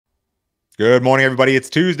Good morning, everybody. It's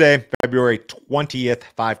Tuesday, February 20th,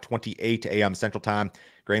 5:28 a.m. Central Time.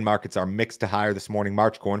 Grain markets are mixed to higher this morning.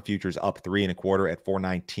 March corn futures up 3.25 at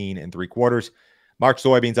 419 3/4. March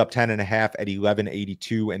soybeans up 10.5 at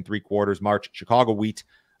 1182 3/4. March Chicago wheat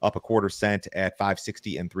up 1/4 cent at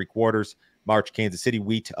 560 3/4. March Kansas City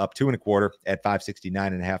wheat up 2.25 at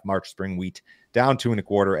 569.5. March spring wheat down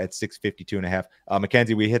 2.25 at 652.5.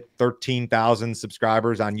 Mackenzie, we hit 13,000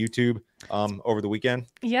 subscribers on YouTube over the weekend.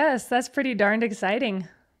 Yes, that's pretty darned exciting.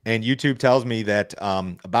 And YouTube tells me that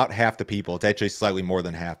about half the people, it's actually slightly more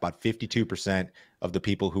than half, about 52% of the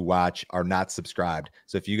people who watch are not subscribed.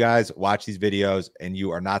 So if you guys watch these videos and you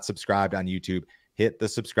are not subscribed on YouTube, hit the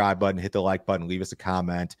subscribe button, hit the like button, leave us a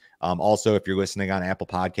comment. Also, if you're listening on Apple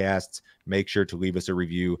Podcasts, make sure to leave us a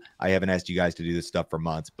review. I haven't asked you guys to do this stuff for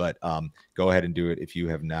months, but go ahead and do it if you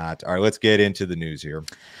have not. All right, let's get into the news here.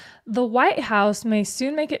 The White House may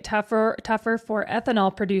soon make it tougher for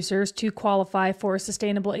ethanol producers to qualify for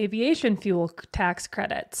sustainable aviation fuel tax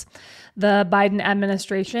credits. The Biden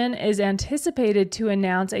administration is anticipated to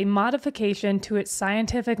announce a modification to its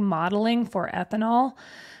scientific modeling for ethanol.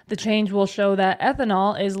 The change will show that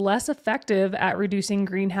ethanol is less effective at reducing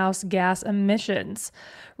greenhouse gas emissions.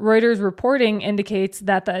 Reuters reporting indicates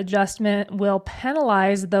that the adjustment will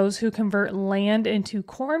penalize those who convert land into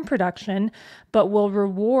corn production, but will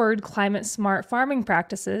reward climate-smart farming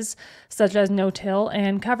practices such as no-till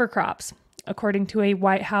and cover crops. According to a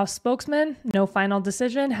White House spokesman, no final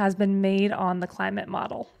decision has been made on the climate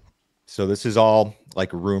model. So this is all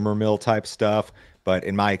like rumor mill type stuff, but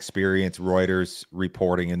in my experience, Reuters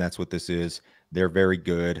reporting, and that's what this is, they're very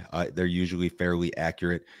good. They're usually fairly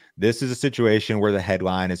accurate. This is a situation where the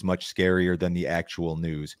headline is much scarier than the actual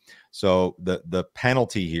news. So the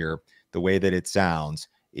penalty here, the way that it sounds,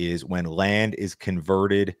 is when land is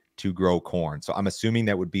converted to grow corn. So I'm assuming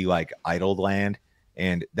that would be like idled land,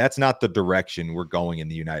 and that's not the direction we're going in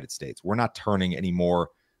the United States. We're not turning any more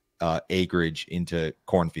acreage into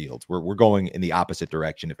cornfields. We're going in the opposite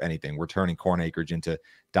direction. If anything, we're turning corn acreage into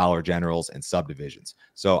Dollar Generals and subdivisions.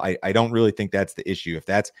 So I don't really think that's the issue. If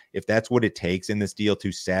that's what it takes in this deal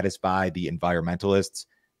to satisfy the environmentalists,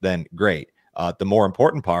 then great. The more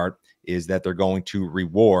important part is that they're going to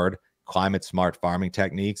reward climate smart farming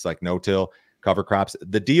techniques like no-till, cover crops.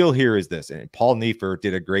 The deal here is this, and Paul Neiffer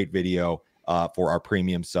did a great video for our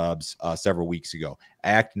premium subs several weeks ago.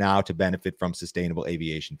 Act now to benefit from sustainable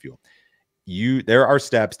aviation fuel. There are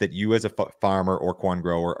steps that you as a farmer or corn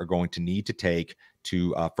grower are going to need to take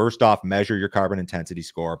to first off, measure your carbon intensity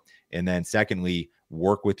score. And then secondly,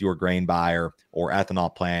 work with your grain buyer or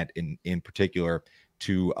ethanol plant in particular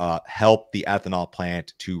to help the ethanol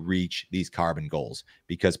plant to reach these carbon goals,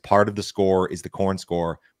 because part of the score is the corn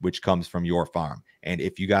score, which comes from your farm. And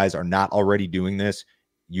if you guys are not already doing this,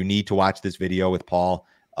 you need to watch this video with Paul.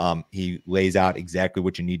 He lays out exactly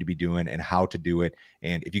what you need to be doing and how to do it.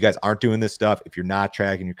 And if you guys aren't doing this stuff, if you're not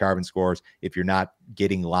tracking your carbon scores, if you're not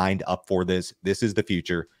getting lined up for this, this is the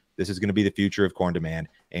future. This is going to be the future of corn demand.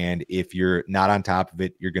 And if you're not on top of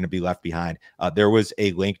it, you're going to be left behind. There was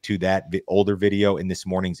a link to that older video in this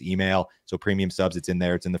morning's email. So premium subs, it's in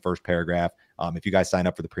there. It's in the first paragraph. If you guys sign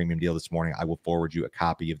up for the premium deal this morning, I will forward you a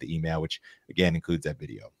copy of the email, which again includes that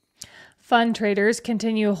video. Fund traders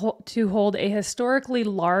continue to hold a historically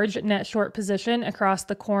large net short position across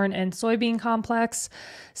the corn and soybean complex.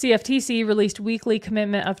 CFTC released weekly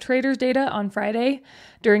commitment of traders data on Friday.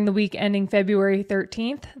 During the week ending February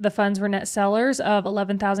 13th, the funds were net sellers of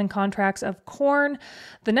 11,000 contracts of corn.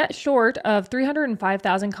 The net short of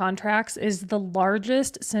 305,000 contracts is the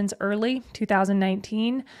largest since early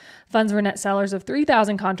 2019. Funds were net sellers of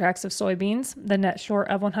 3,000 contracts of soybeans. The net short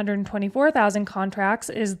of 124,000 contracts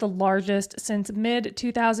is the largest since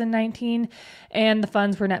mid-2019. And the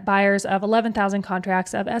funds were net buyers of 11,000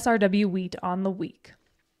 contracts of SRW wheat on the week.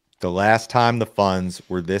 The last time the funds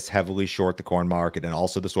were this heavily short the corn market and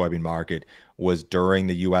also the soybean market was during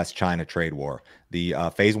the U.S.-China trade war. The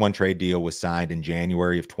phase one trade deal was signed in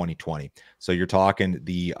January of 2020. So you're talking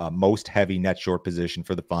the most heavy net short position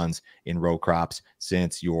for the funds in row crops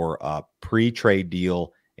since your pre-trade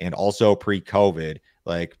deal and also pre-COVID.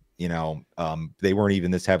 Like, they weren't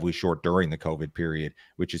even this heavily short during the COVID period,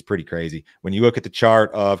 which is pretty crazy. When you look at the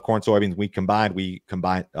chart of corn, soybeans,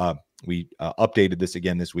 we updated this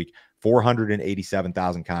again this week,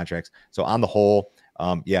 487,000 contracts. So on the whole,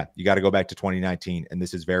 you got to go back to 2019. And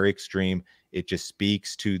this is very extreme. It just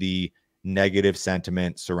speaks to the negative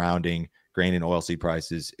sentiment surrounding grain and oilseed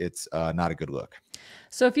prices. It's not a good look.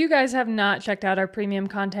 So if you guys have not checked out our premium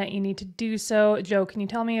content, you need to do so. Joe, can you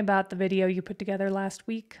tell me about the video you put together last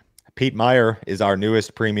week? Pete Meyer is our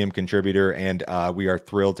newest premium contributor, and we are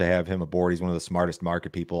thrilled to have him aboard. He's one of the smartest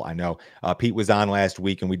market people I know. Pete was on last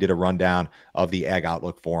week, and we did a rundown of the ag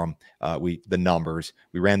outlook for him. The numbers.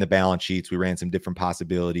 We ran the balance sheets. We ran some different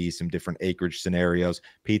possibilities, some different acreage scenarios.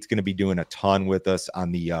 Pete's going to be doing a ton with us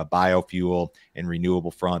on the biofuel and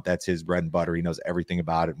renewable front. That's his bread and butter. He knows everything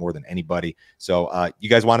about it more than anybody. So you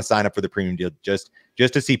guys want to sign up for the premium deal?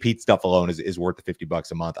 Just to see Pete's stuff alone is worth the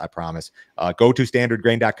 $50 a month, I promise. Go to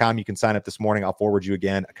standardgrain.com. You can sign up this morning. I'll forward you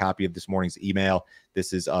again a copy of this morning's email.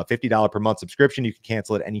 This is a $50 per month subscription. You can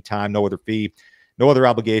cancel it anytime, no other fee, no other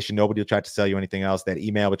obligation. Nobody will try to sell you anything else. That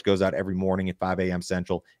email, which goes out every morning at 5 a.m.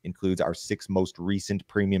 Central, includes our 6 most recent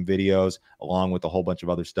premium videos, along with a whole bunch of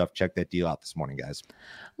other stuff. Check that deal out this morning, guys.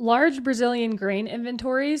 Large Brazilian grain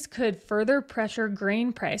inventories could further pressure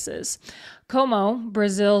grain prices. Como,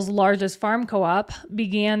 Brazil's largest farm co-op,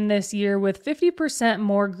 began this year with 50%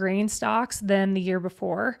 more grain stocks than the year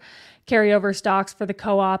before. Carryover stocks for the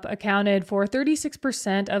co-op accounted for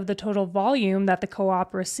 36% of the total volume that the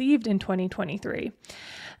co-op received in 2023.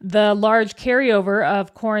 The large carryover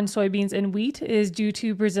of corn, soybeans, and wheat is due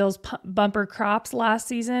to Brazil's bumper crops last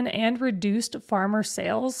season and reduced farmer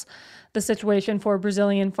sales. The situation for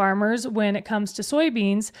Brazilian farmers when it comes to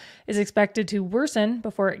soybeans is expected to worsen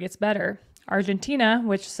before it gets better. Argentina,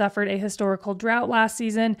 which suffered a historical drought last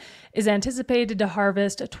season, is anticipated to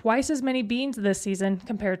harvest twice as many beans this season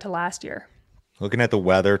compared to last year. Looking at the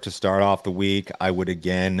weather to start off the week, I would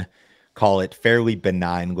again call it fairly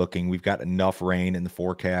benign looking. We've got enough rain in the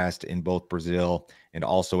forecast in both Brazil and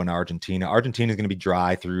also in Argentina. Argentina is going to be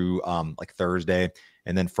dry through like Thursday.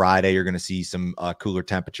 And then Friday, you're going to see some cooler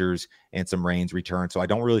temperatures and some rains return. So I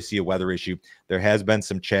don't really see a weather issue. There has been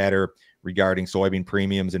some chatter regarding soybean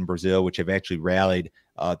premiums in Brazil, which have actually rallied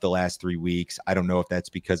the last 3 weeks. I don't know if that's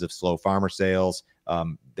because of slow farmer sales.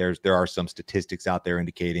 There are some statistics out there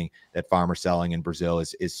indicating that farmer selling in Brazil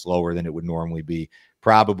is slower than it would normally be,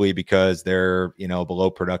 probably because they're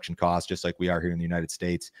below production costs, just like we are here in the United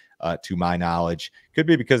States. To my knowledge, could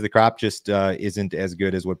be because the crop just isn't as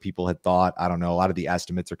good as what people had thought. I don't know. A lot of the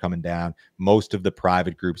estimates are coming down. Most of the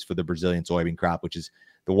private groups for the Brazilian soybean crop, which is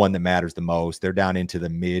the one that matters the most, they're down into the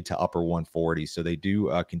mid to upper 140s. So they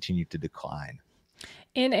do continue to decline.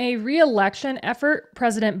 In a re-election effort,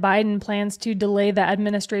 President Biden plans to delay the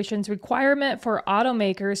administration's requirement for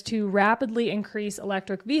automakers to rapidly increase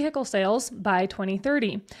electric vehicle sales by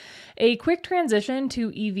 2030. A quick transition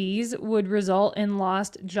to EVs would result in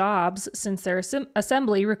lost jobs since their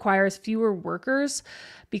assembly requires fewer workers.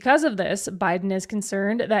 Because of this, Biden is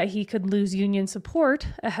concerned that he could lose union support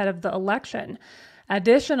ahead of the election.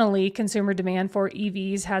 Additionally, consumer demand for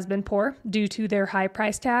EVs has been poor due to their high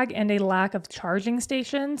price tag and a lack of charging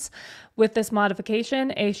stations. With this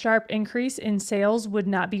modification, a sharp increase in sales would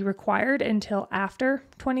not be required until after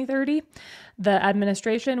 2030. The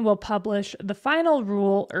administration will publish the final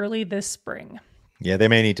rule early this spring. Yeah, they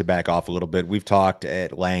may need to back off a little bit. We've talked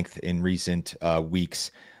at length in recent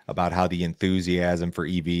weeks about how the enthusiasm for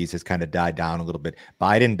EVs has kind of died down a little bit.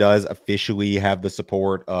 Biden does officially have the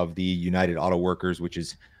support of the United Auto Workers, which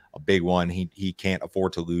is a big one. He can't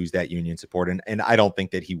afford to lose that union support, and I don't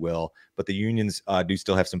think that he will. But the unions do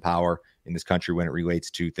still have some power in this country when it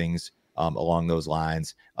relates to things along those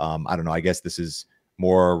lines. I don't know. I guess this is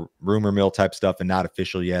more rumor mill type stuff and not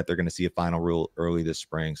official yet. They're going to see a final rule early this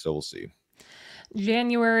spring, so we'll see.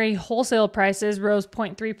 January wholesale prices rose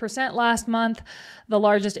 0.3% last month, the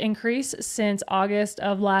largest increase since August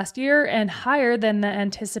of last year and higher than the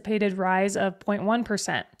anticipated rise of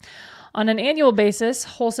 0.1%. On an annual basis,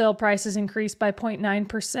 wholesale prices increased by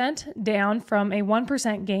 0.9%, down from a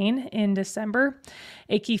 1% gain in December.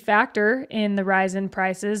 A key factor in the rise in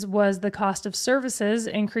prices was the cost of services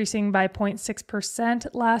increasing by 0.6%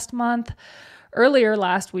 last month. Earlier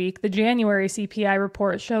last week, the January CPI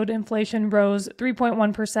report showed inflation rose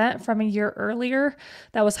 3.1% from a year earlier.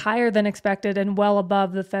 That was higher than expected and well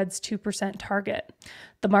above the Fed's 2% target.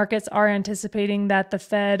 The markets are anticipating that the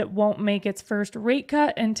Fed won't make its first rate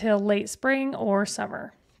cut until late spring or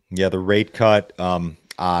summer. Yeah, the rate cut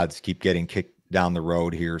odds keep getting kicked down the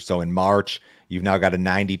road here. So in March, you've now got a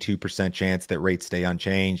 92% chance that rates stay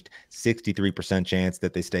unchanged, 63% chance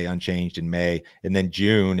that they stay unchanged in May. And then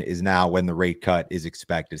June is now when the rate cut is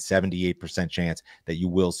expected, 78% chance that you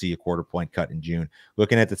will see a quarter-point cut in June.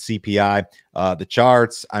 Looking at the CPI, the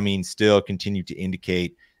charts, still continue to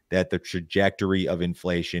indicate that the trajectory of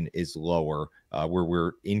inflation is lower, where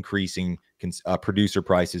we're increasing producer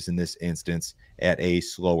prices in this instance at a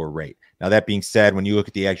slower rate. Now, that being said, when you look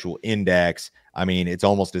at the actual index, I mean, it's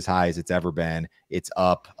almost as high as it's ever been. It's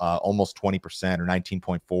up almost 20% or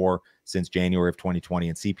 19.4 since January of 2020,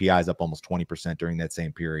 and CPI is up almost 20% during that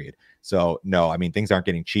same period. So no, I mean, things aren't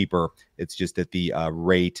getting cheaper. It's just that the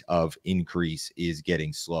rate of increase is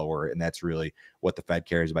getting slower, and that's really what the Fed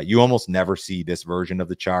cares about. You almost never see this version of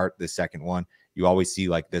the chart, the second one. You always see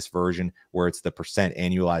like this version where it's the percent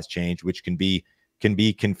annualized change, which can be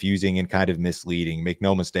confusing and kind of misleading. Make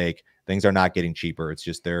no mistake, things are not getting cheaper. It's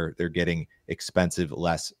just they're getting expensive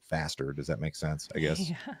less faster. Does that make sense? I guess.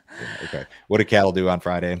 Yeah. Yeah. Okay. What did cattle do on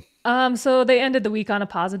Friday? So they ended the week on a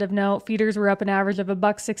positive note. Feeders were up an average of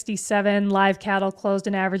 $1.67. Live cattle closed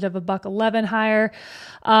an average of $1.11 higher.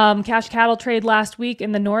 Cash cattle trade last week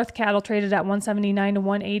in the north, cattle traded at 179 to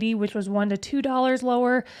 180, which was $1 to $2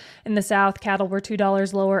 lower. In the south, cattle were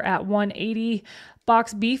 $2 lower at 180.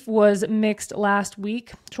 Box beef was mixed last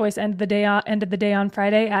week. Choice ended the day on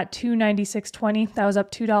Friday at $296.20. That was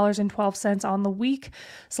up $2.12 on the week.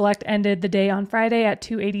 Select ended the day on Friday at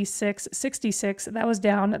 $286.66. That was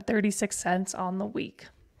down 36 cents on the week.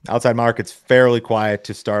 Outside markets fairly quiet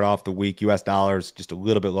to start off the week. US dollars just a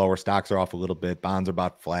little bit lower. Stocks are off a little bit. Bonds are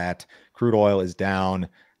about flat. Crude oil is down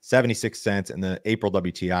 76 cents, and the April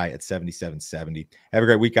WTI at 77.70. Have a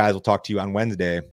great week, guys. We'll talk to you on Wednesday.